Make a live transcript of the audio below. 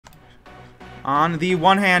On the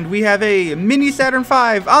one hand, we have a mini Saturn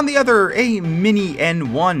V, on the other, a mini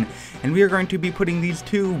N1. And we are going to be putting these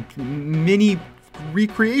two mini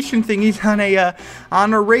recreation thingies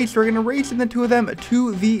on a race. We're gonna race in the two of them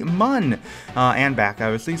to the Mun and back,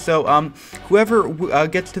 obviously. So whoever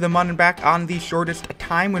gets to the Mun and back on the shortest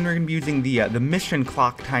time, when we're gonna be using the mission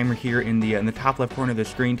clock timer here in the top left corner of the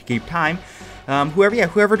screen to keep time.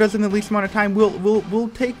 Whoever does in the least amount of time will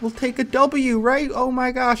take a W, right? Oh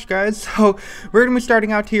my gosh, guys. So we're gonna be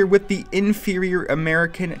starting out here with the inferior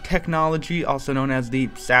American technology, also known as the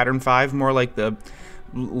Saturn V, more like the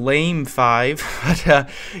lame 5, but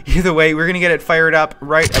either way, we're gonna get it fired up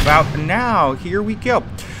right about now. Here we go.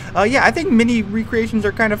 Yeah, I think mini recreations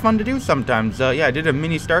are kind of fun to do sometimes. Yeah, I did a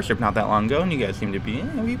mini Starship not that long ago, and you guys seem to be,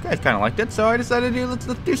 you guys kind of liked it, so I decided to let's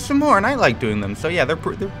do some more, and I like doing them. So yeah, they're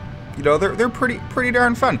pretty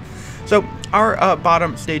darn fun. So our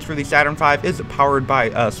bottom stage for the Saturn V is powered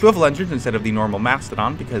by swivel engines instead of the normal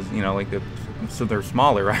Mastodon, because so they're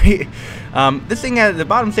smaller, right? This thing the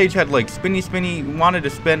bottom stage had like spinny, wanted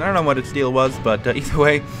to spin. I don't know what its deal was, but either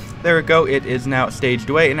way, there we go. It is now staged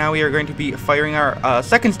away, and now we are going to be firing our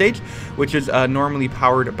second stage, which is normally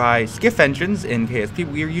powered by skiff engines. In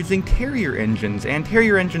KSP, we are using Terrier engines, and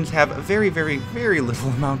Terrier engines have very little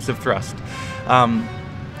amounts of thrust.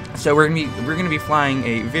 So we're gonna be flying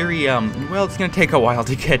a very well, it's gonna take a while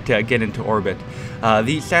to get into orbit.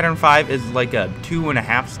 The Saturn V is like a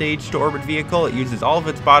 2.5 stage to orbit vehicle. It uses all of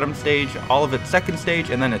its bottom stage, all of its second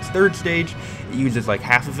stage, and then its third stage. It uses like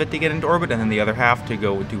half of it to get into orbit, and then the other half to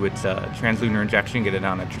go do its translunar injection, get it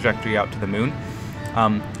on a trajectory out to the moon.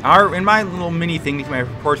 In my little mini thing, to my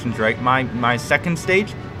proportions right, my second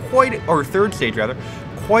stage, third stage rather,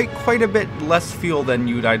 quite a bit less fuel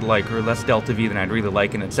than I'd like, or less delta V than I'd really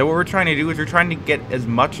like in it. So what we're trying to do is we're trying to get as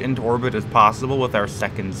much into orbit as possible with our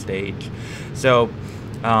second stage. So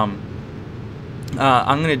I'm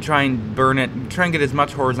gonna try and get as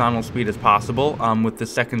much horizontal speed as possible with the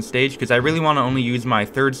second stage, because I really want to only use my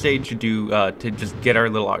third stage to do to just get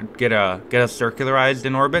us circularized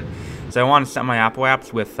in orbit. So I want to set my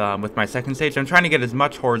apoaps with my second stage. I'm trying to get as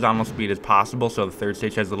much horizontal speed as possible, so the third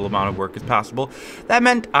stage has a little amount of work as possible. That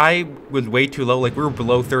meant I was way too low. Like, we were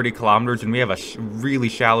below 30 kilometers, and we have a really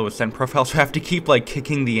shallow ascent profile, so I have to keep like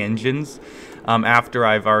kicking the engines after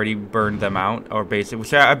I've already burned them out, or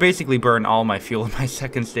I basically burned all my fuel in my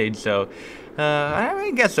second stage. So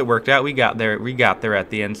I guess it worked out. We got there at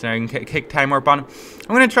the end. So I can kick time warp on. I'm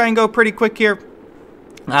gonna try and go pretty quick here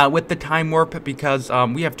with the time warp, because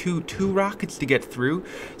we have two rockets to get through,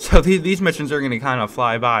 so these missions are going to kind of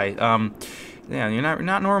fly by. Yeah, you're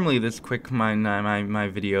not normally this quick my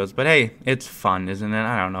videos, but hey, it's fun, isn't it?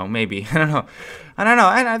 I don't know, maybe. I don't know.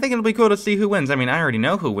 I think it'll be cool to see who wins. I mean, I already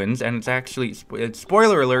know who wins, and it's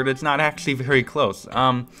spoiler alert, it's not actually very close.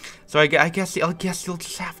 So I guess you'll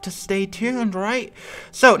just have to stay tuned, right?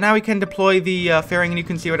 So now we can deploy the fairing, and you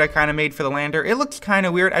can see what I kind of made for the lander. It looks kind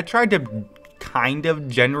of weird. I tried to kind of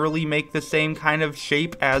generally make the same kind of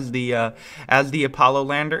shape as the Apollo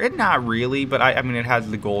lander. It not really, but I mean, it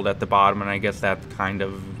has the gold at the bottom, and I guess that's kind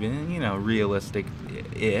of,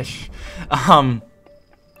 realistic-ish.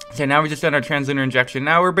 So now we just done our translunar injection.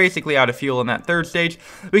 Now we're basically out of fuel in that third stage.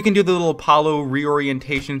 We can do the little Apollo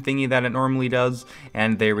reorientation thingy that it normally does,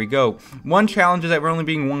 and there we go. One challenge is that we're only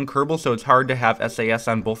being one Kerbal, so it's hard to have SAS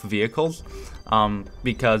on both vehicles,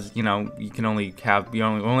 because you only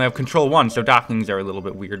have control 1, so dockings are a little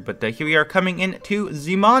bit weird. But here we are coming into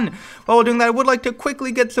Zimun. While we're doing that, I would like to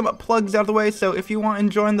quickly get some plugs out of the way. So if you want to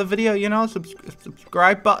enjoy the video,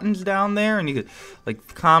 subscribe buttons down there, and you could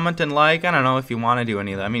comment and like. I don't know if you want to do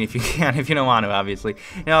any of that. I mean, if you can, if you don't want to, obviously.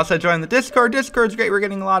 And also join the Discord. Discord's great. We're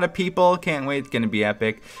getting a lot of people. Can't wait. It's gonna be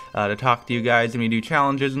epic to talk to you guys, and we do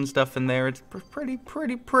challenges and stuff in there. It's pretty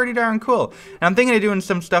darn cool. And I'm thinking of doing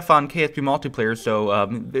some stuff on KSP multiplayer. So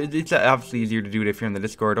it's obviously easier to do it if you're in the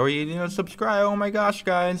Discord, or you subscribe. Oh my gosh,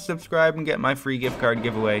 guys, subscribe and get my free gift card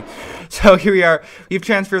giveaway. So here we are. We've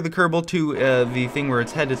transferred the Kerbal to the thing where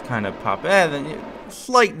its head is kind of popped.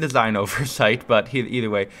 Slight design oversight, but either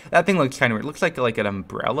way, that thing looks kind of weird. It looks like an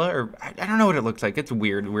umbrella, or I don't know what it looks like. It's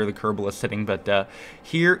weird where the Kerbal is sitting, but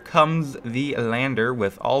here comes the lander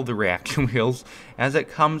with all the reaction wheels as it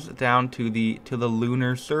comes down to the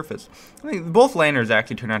lunar surface. I think both landers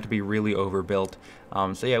actually turn out to be really overbuilt.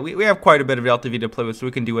 So yeah, we have quite a bit of delta V to play with, so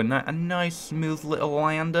we can do a nice smooth little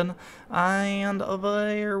landing. And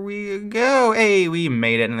there we go. Hey, we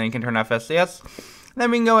made it, and then you can turn off SAS.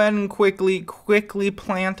 Then we can go ahead and quickly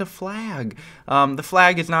plant a flag. The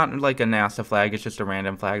flag is not like a NASA flag, it's just a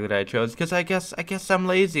random flag that I chose, because I guess I'm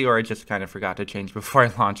lazy, or I just kind of forgot to change before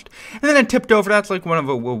I launched. And then it tipped over. That's like one of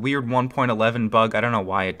a weird 1.11 bug. I don't know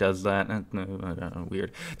why it does that.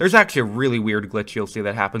 Weird. There's actually a really weird glitch you'll see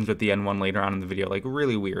that happens with the N1 later on in the video, like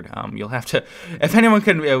really weird. You'll have to, if anyone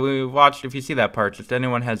can watch, if you see that part, just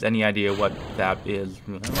anyone has any idea what that is,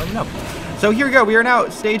 let me know. So here we go. We are now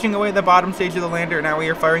staging away the bottom stage of the lander. Now we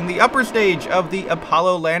are firing the upper stage of the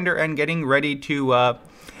Apollo lander and getting ready to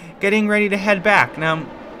head back. Now,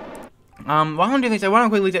 while I'm doing this, I want to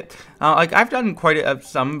quickly say, like, I've done quite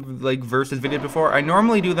some like versus videos before. I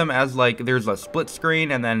normally do them as like there's a split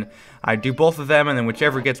screen, and then I do both of them, and then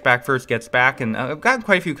whichever gets back first gets back. And I've gotten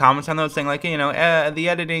quite a few comments on those saying like, you know, the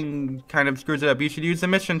editing kind of screws it up. You should use the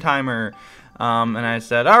mission timer. And I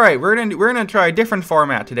said, all right, we're gonna try a different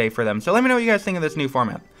format today for them. So let me know what you guys think of this new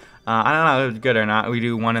format. I don't know if it's good or not. We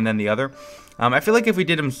do one and then the other. I feel like if we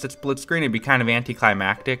did them split screen, it'd be kind of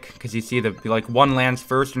anticlimactic, because you see the like one lands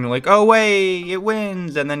first, and you're like, oh wait, it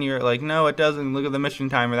wins, and then you're like, no, it doesn't. Look at the mission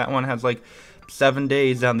timer. That one has like 7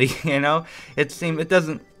 days on the, you know. It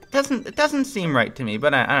doesn't seem right to me,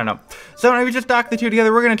 but I don't know. So when we just dock the two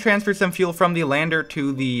together, we're gonna transfer some fuel from the lander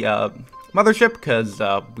to the mothership, because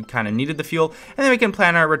we kind of needed the fuel, and then we can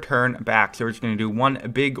plan our return back. So we're just going to do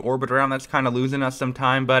one big orbit around. That's kind of losing us some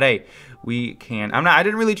time, but hey, we can. I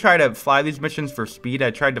didn't really try to fly these missions for speed.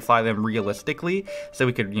 I tried to fly them realistically, so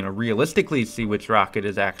we could, you know, realistically see which rocket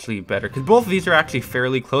is actually better, because both of these are actually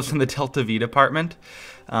fairly close in the Delta V department.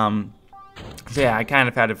 So yeah, I kind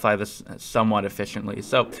of had to fly this somewhat efficiently.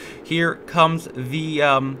 So here comes the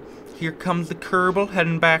Kerbal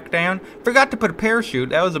heading back down. Forgot to put a parachute.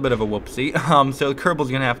 That was a bit of a whoopsie. So the Kerbal's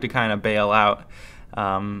gonna have to kind of bail out.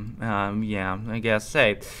 Yeah, I guess.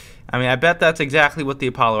 Hey, I mean, I bet that's exactly what the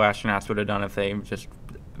Apollo astronauts would have done if they just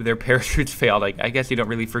their parachutes failed. I guess you don't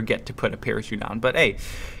really forget to put a parachute on. But hey,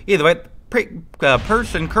 either way, Kerbal.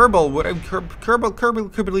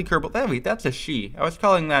 That's a she. I was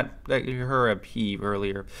calling her a he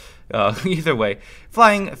earlier. Either way,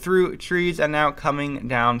 flying through trees and now coming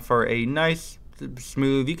down for a nice,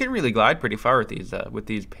 smooth. You can really glide pretty far with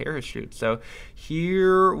these parachutes. So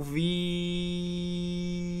here we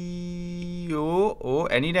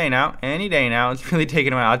any day now. It's really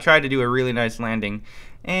taking a while. I tried to do a really nice landing,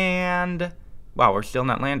 and wow, we're still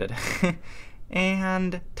not landed.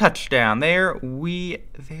 And touchdown. There we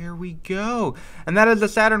go. And that is the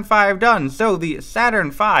Saturn V done. So the Saturn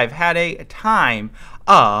V had a time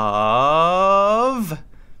of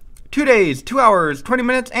 2 days, 2 hours, 20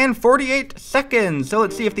 minutes, and 48 seconds. So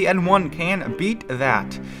let's see if the N1 can beat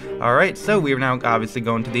that. Alright, so we are now obviously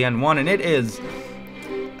going to the N1, and it is...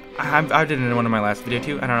 I did it in one of my last video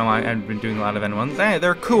too. I don't know why I've been doing a lot of N1s. Hey,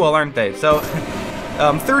 they're cool, aren't they? So...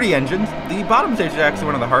 30 engines. The bottom stage is actually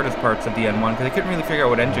one of the hardest parts of the N1, because I couldn't really figure out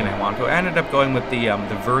what engine I wanted. So I ended up going with the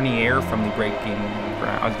Vernier from the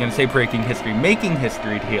Making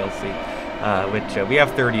History DLC, which we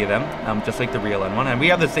have 30 of them, just like the real N1, and we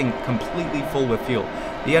have this thing completely full with fuel.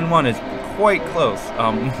 The N1 is quite close.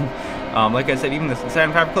 Like I said, even the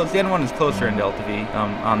Saturn V close, the N1 is closer in Delta V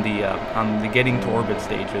on the getting to orbit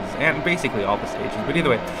stages, and basically all the stages. But either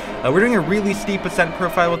way, we're doing a really steep ascent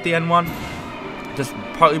profile with the N1. Just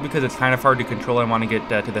partly because it's kind of hard to control. I want to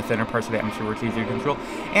get to the thinner parts of the atmosphere where it's easier to control,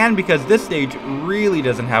 and because this stage really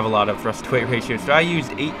doesn't have a lot of thrust-to-weight ratio. So I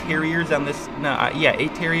used 8 Terriers on this.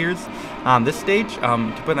 8 Terriers on this stage.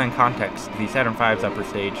 To put that in context, the Saturn V's upper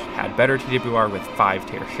stage had better TWR with 5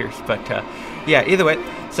 Terriers. But yeah, either way.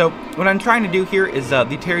 So what I'm trying to do here is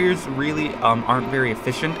the Terriers really aren't very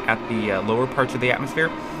efficient at the lower parts of the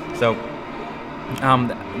atmosphere. So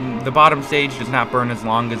the bottom stage does not burn as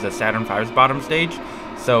long as the Saturn V's bottom stage.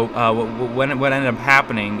 So what ended up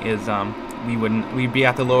happening is we'd be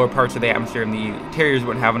at the lower parts of the atmosphere, and the Terriers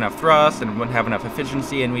wouldn't have enough thrust and wouldn't have enough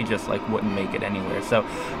efficiency, and we just like wouldn't make it anywhere. So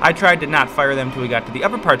I tried to not fire them till we got to the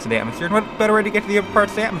upper parts of the atmosphere. And what better way to get to the upper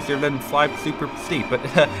parts of the atmosphere than fly super steep? But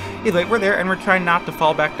either way, we're there, and we're trying not to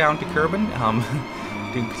fall back down to Kerbin.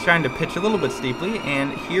 Trying to pitch a little bit steeply,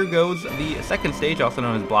 and here goes the second stage, also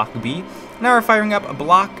known as Block B. Now we're firing up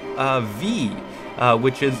Block V,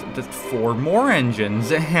 which is just 4 more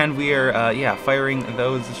engines, and we are, firing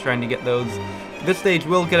those, just trying to get those. This stage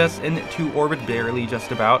will get us into orbit, barely,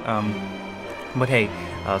 just about. But hey,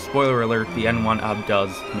 spoiler alert, the N1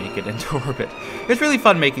 does make it into orbit. It's really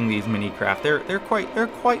fun making these mini craft. They're quite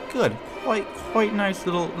good, quite nice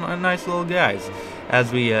little guys.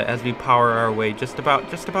 As we power our way just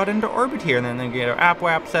about into orbit here, and then we get our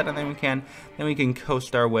app set, and then we can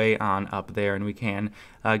coast our way on up there, and we can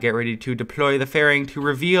get ready to deploy the fairing to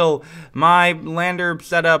reveal my lander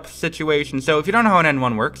setup situation. So if you don't know how an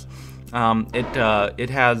N1 works, it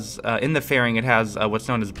has in the fairing it has what's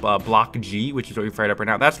known as block G, which is what we've fired up right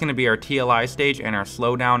now. That's going to be our TLI stage and our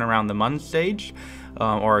slowdown around the Mun stage,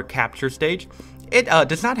 or capture stage. It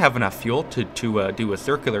does not have enough fuel to do a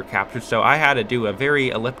circular capture, so I had to do a very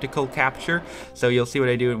elliptical capture. So you'll see what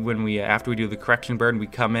I do when after we do the correction burn, we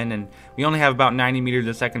come in and we only have about 90 meters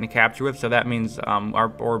a second to capture with. So that means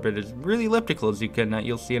our orbit is really elliptical, as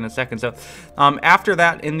you'll see in a second. So after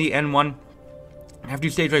that, in the N1, after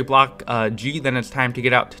you stage right block G, then it's time to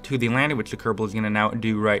get out to the lander, which the Kerbal is going to now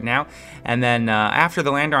do right now. And then after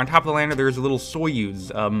the lander, on top of the lander, there's a little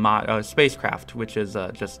Soyuz spacecraft, which is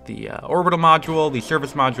just the orbital module, the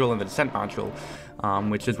service module, and the descent module,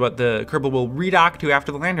 which is what the Kerbal will redock to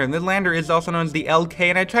after the lander. And the lander is also known as the LK,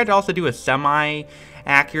 and I tried to also do a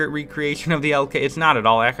semi-accurate recreation of the LK. It's not at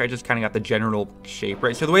all accurate, I just kind of got the general shape,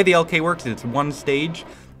 right? So the way the LK works is it's one stage,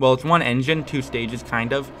 well, it's one engine, two stages,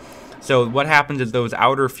 kind of. So what happens is those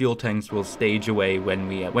outer fuel tanks will stage away when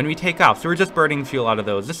we take off. So we're just burning fuel out of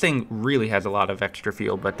those. This thing really has a lot of extra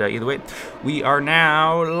fuel, but either way, we are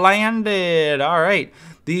now landed. All right,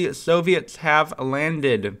 the Soviets have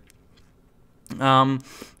landed.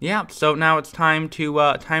 Yeah, so now it's time to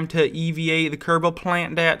EVA the Kerbal,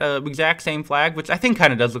 plant that exact same flag, which I think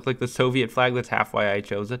kind of does look like the Soviet flag. That's half why I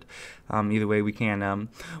chose it. Either way, we can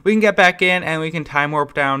get back in, and we can time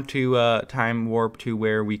warp down to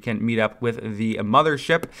where we can meet up with the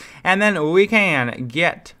mothership, and then we can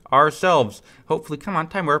get ourselves, hopefully, come on,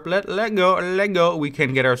 time warp, let go. We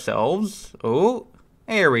can get ourselves, oh,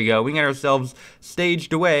 there we go. We can get ourselves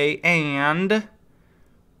staged away, and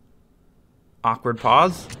awkward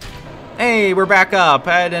pause. Hey, we're back up,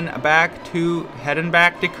 heading back to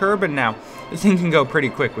Kerbin now. This thing can go pretty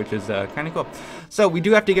quick, which is kind of cool. So we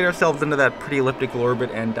do have to get ourselves into that pretty elliptical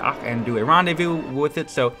orbit and dock and do a rendezvous with it.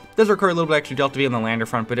 So it does require a little bit extra delta V on the lander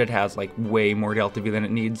front, but it has like way more delta V than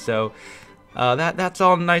it needs. So that's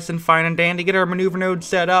all nice and fine and dandy. Get our maneuver node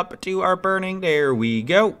set up to our burning. There we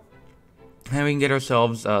go. And we can get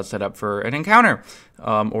ourselves set up for an encounter,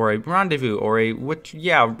 or a rendezvous, or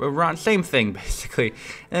same thing basically. And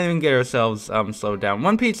then we can get ourselves slowed down.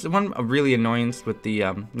 One really annoyance with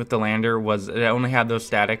the lander was it only had those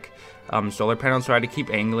static solar panels, so I had to keep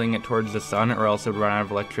angling it towards the sun, or else it would run out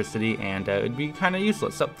of electricity, and it would be kind of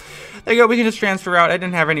useless. So there you go. We can just transfer out. I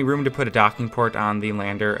didn't have any room to put a docking port on the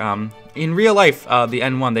lander. In real life, the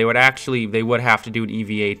N1, they would have to do an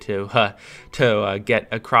EVA to get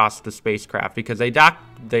across the spacecraft, because they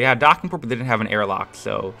had docking port, but they didn't have an airlock.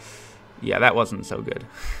 So yeah, that wasn't so good.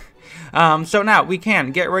 So now we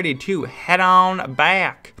can get ready to head on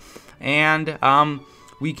back, and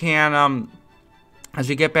we can as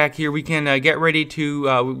we get back here, we can get ready to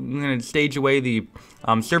we're going to stage away the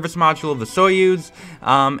service module of the Soyuz,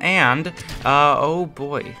 and oh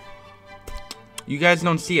boy, you guys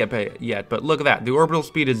don't see it yet, but look at that. The orbital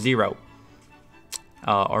speed is 0.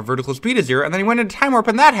 Our vertical speed is 0, and then he went into time warp,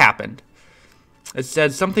 and that happened. It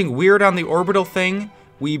says something weird on the orbital thing.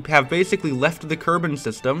 We have basically left the Kerbin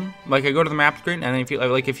system. Like, I go to the map screen, and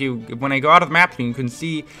when I go out of the map screen, you can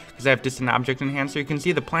see, because I have distant object enhancer, you can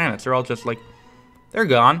see the planets. They're all just like, they're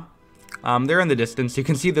gone. They're in the distance. You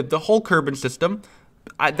can see that the whole Kerbin system,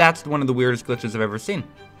 that's one of the weirdest glitches I've ever seen.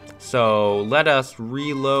 So let us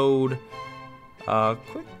reload.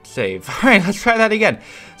 Quick save. All right, let's try that again.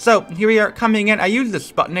 So here we are coming in. I used the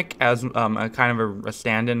Sputnik as a kind of a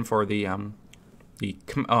stand-in for the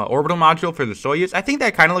orbital module for the Soyuz. I think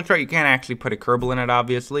that kind of looks right. You can't actually put a Kerbal in it,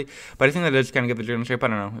 obviously, but I think that does kind of get the general shape. I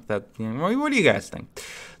don't know if that. What do you guys think?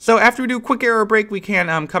 So after we do a quick aero break, we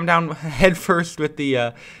can come down head first with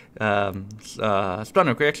the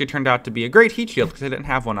Sputnik. It actually turned out to be a great heat shield, because I didn't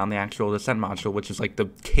have one on the actual descent module, which is like the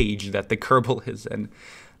cage that the Kerbal is in.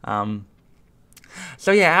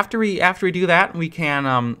 So yeah, after we do that, we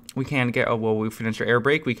can get we finish our air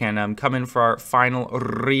break. We can come in for our final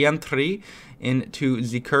re-entry into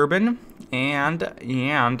the Kerbin, and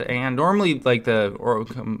normally, like the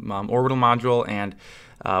orbital module and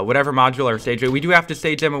whatever module or stage, we do have to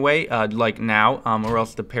stage them away like now, or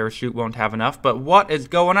else the parachute won't have enough. But what is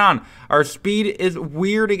going on? Our speed is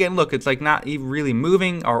weird again. Look, it's like not even really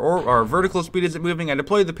moving. Our vertical speed isn't moving. I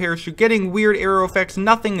deployed the parachute, getting weird aero effects.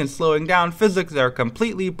 Nothing is slowing down. Physics are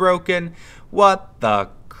completely broken. What the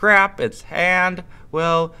crap?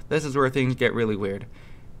 Well, this is where things get really weird.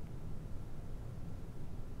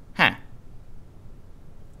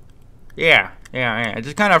 Yeah. It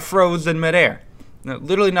just kind of froze in midair.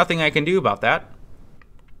 Literally nothing I can do about that.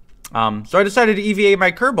 So I decided to EVA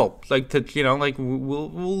my Kerbal, like to, you know, like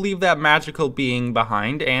we'll leave that magical being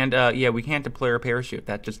behind, and yeah, we can't deploy our parachute.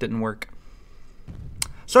 That just didn't work.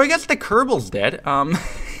 So I guess the Kerbal's dead.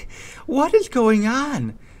 What is going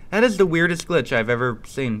on? That is the weirdest glitch I've ever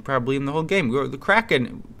seen, probably in the whole game. The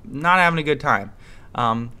Kraken not having a good time.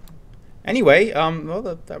 Anyway, well,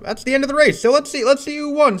 that's the end of the race. So let's see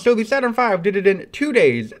who won. So the Saturn V did it in 2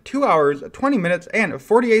 days, 2 hours, 20 minutes, and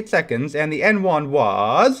 48 seconds, and the N1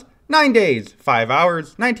 was 9 days, 5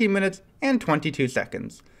 hours, 19 minutes, and 22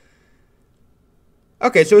 seconds.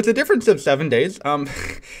 Okay, so it's a difference of 7 days.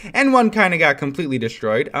 N1 kind of got completely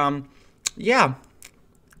destroyed. Yeah.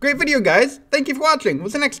 Great video, guys. Thank you for watching. We'll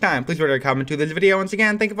see you next time. Please rate or comment to this video. Once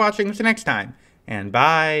again, thank you for watching. We'll see you next time. And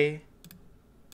bye.